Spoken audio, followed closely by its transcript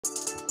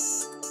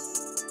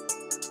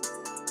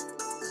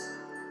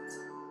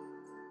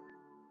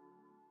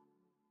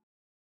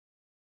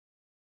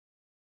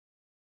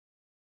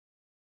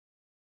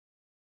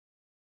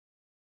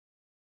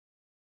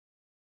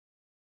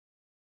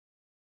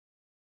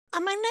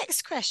And my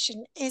next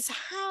question is,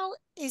 how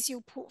is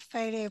your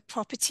portfolio of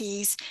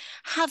properties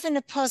having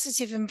a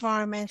positive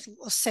environmental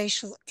or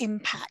social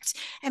impact?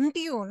 And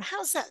Bjorn,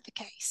 how's that the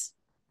case?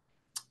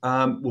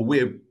 Well,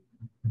 we're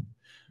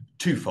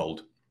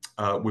twofold.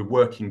 We're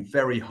working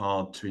very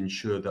hard to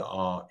ensure that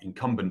our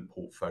incumbent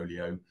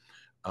portfolio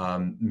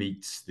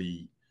meets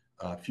the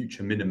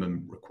future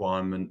minimum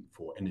requirement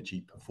for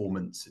energy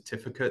performance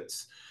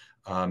certificates,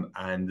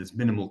 and there's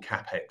minimal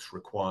capex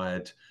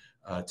required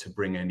to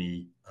bring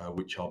any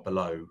which are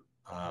below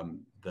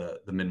the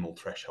minimal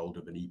threshold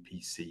of an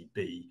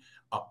EPC-B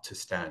up to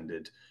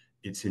standard.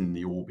 It's in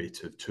the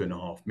orbit of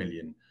 2.5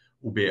 million.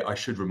 Albeit I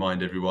should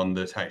remind everyone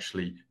that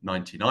actually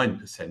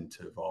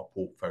 99% of our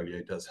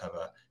portfolio does have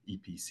a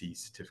EPC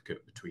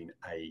certificate between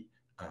A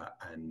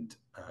and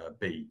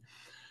B.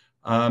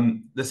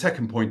 The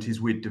second point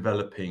is we're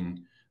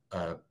developing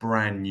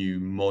brand new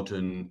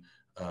modern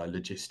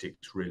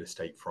logistics real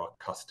estate for our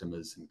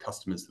customers and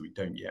customers that we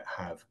don't yet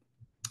have,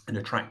 and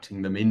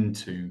attracting them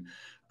into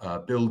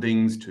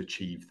buildings to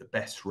achieve the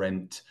best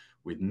rent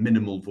with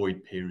minimal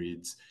void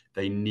periods.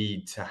 They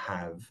need to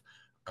have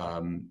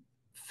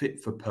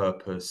fit for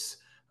purpose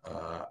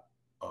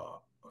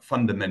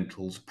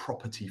fundamentals,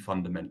 property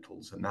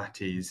fundamentals, and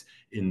that is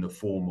in the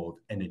form of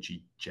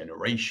energy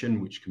generation,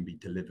 which can be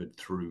delivered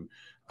through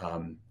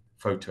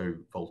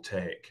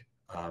photovoltaic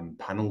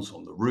panels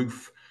on the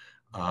roof.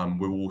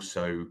 We're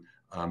also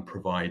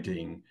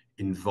providing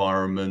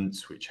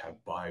environments which have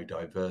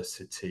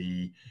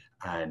biodiversity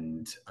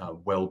and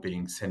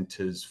well-being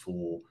centres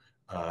for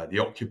the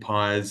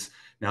occupiers.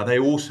 Now, they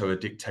also are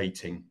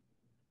dictating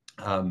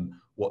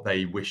what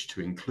they wish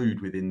to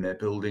include within their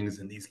buildings,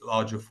 and these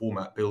larger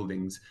format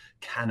buildings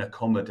can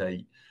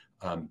accommodate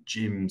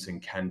gyms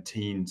and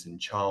canteens and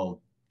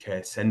child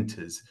care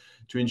centres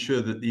to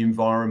ensure that the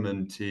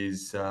environment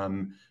is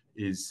a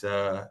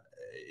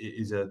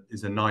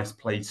nice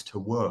place to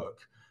work.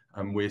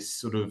 And we're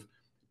sort of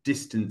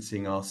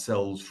distancing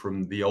ourselves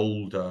from the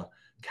older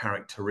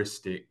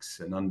characteristics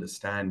and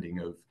understanding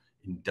of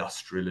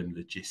industrial and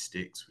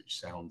logistics, which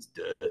sounds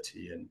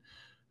dirty and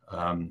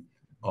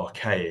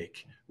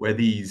archaic, where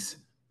these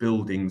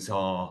buildings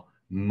are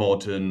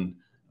modern,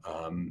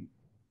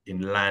 in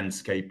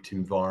landscaped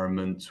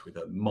environments with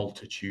a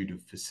multitude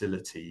of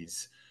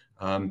facilities.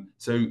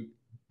 So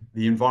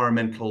the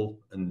environmental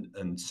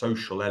and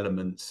social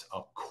elements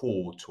are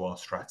core to our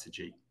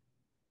strategy.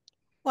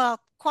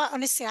 Well, quite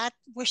honestly, I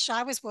wish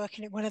I was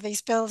working at one of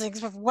these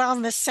buildings with a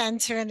wellness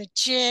centre and a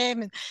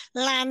gym and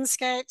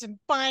landscaped and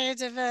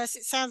biodiverse.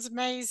 It sounds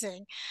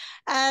amazing.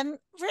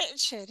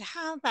 Richard,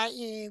 how about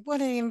you?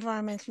 What are the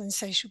environmental and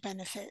social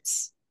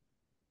benefits?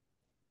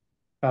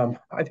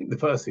 I think the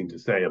first thing to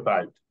say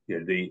about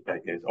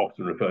it's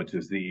often referred to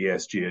as the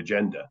ESG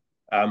agenda.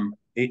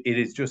 It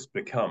has just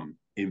become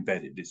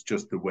embedded. It's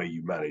just the way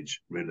you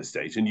manage real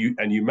estate, and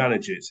you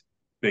manage it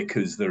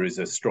because there is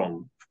a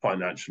strong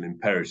financial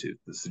imperative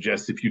that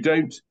suggests if you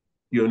don't,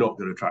 you're not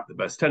going to attract the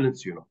best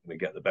tenants, you're not going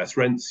to get the best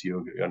rents,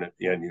 you're going to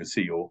you'll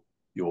see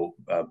your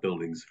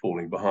buildings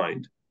falling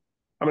behind.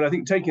 I mean, I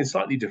think taking a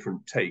slightly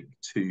different take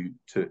to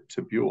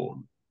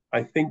Bjorn,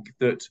 I think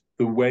that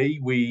the way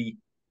we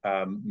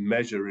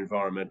measure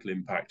environmental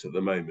impact at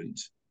the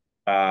moment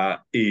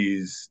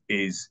is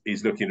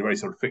looking at a very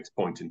sort of fixed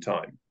point in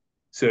time.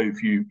 So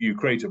if you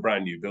create a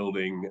brand new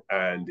building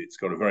and it's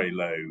got a very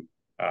low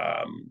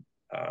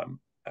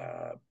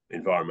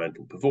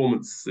environmental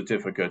performance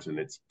certificate and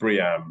it's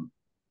BREEAM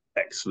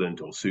excellent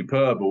or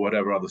superb or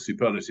whatever other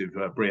superlative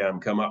BREEAM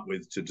come up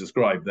with to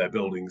describe their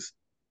buildings,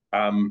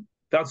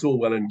 that's all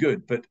well and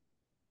good, but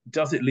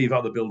does it leave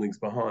other buildings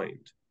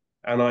behind?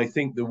 And I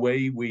think the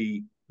way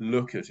we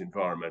look at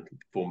environmental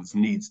performance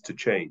needs to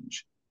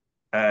change.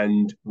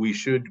 And we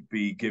should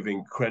be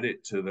giving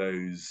credit to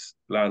those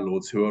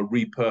landlords who are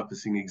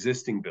repurposing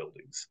existing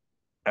buildings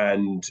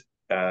and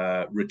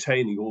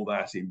retaining all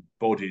that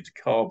embodied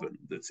carbon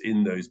that's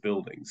in those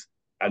buildings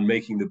and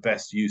making the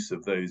best use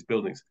of those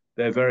buildings.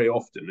 They're very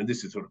often, and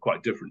this is sort of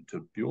quite different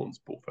to Bjorn's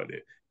portfolio,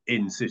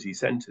 in city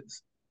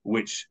centres,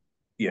 which,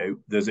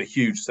 there's a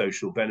huge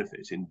social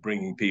benefit in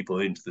bringing people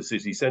into the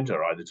city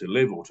centre, either to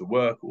live or to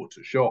work or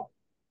to shop.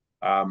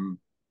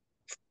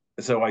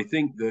 So I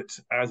think that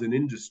as an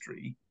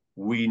industry,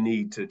 we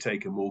need to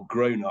take a more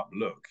grown-up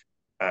look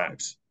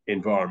at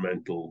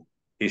environmental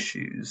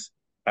issues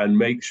and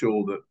make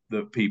sure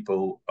that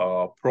people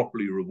are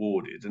properly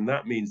rewarded. And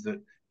that means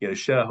that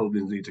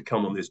shareholders need to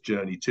come on this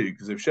journey too,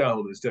 because if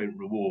shareholders don't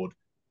reward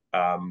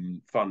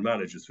fund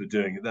managers for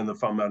doing it, then the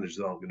fund managers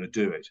aren't going to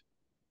do it.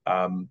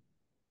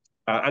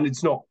 And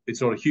it's not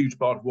a huge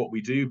part of what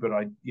we do, but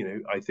I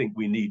think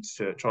we need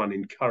to try and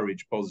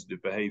encourage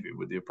positive behaviour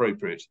with the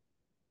appropriate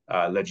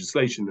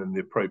legislation and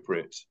the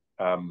appropriate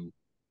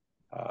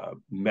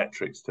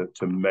metrics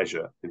to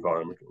measure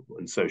environmental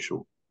and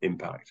social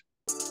impact.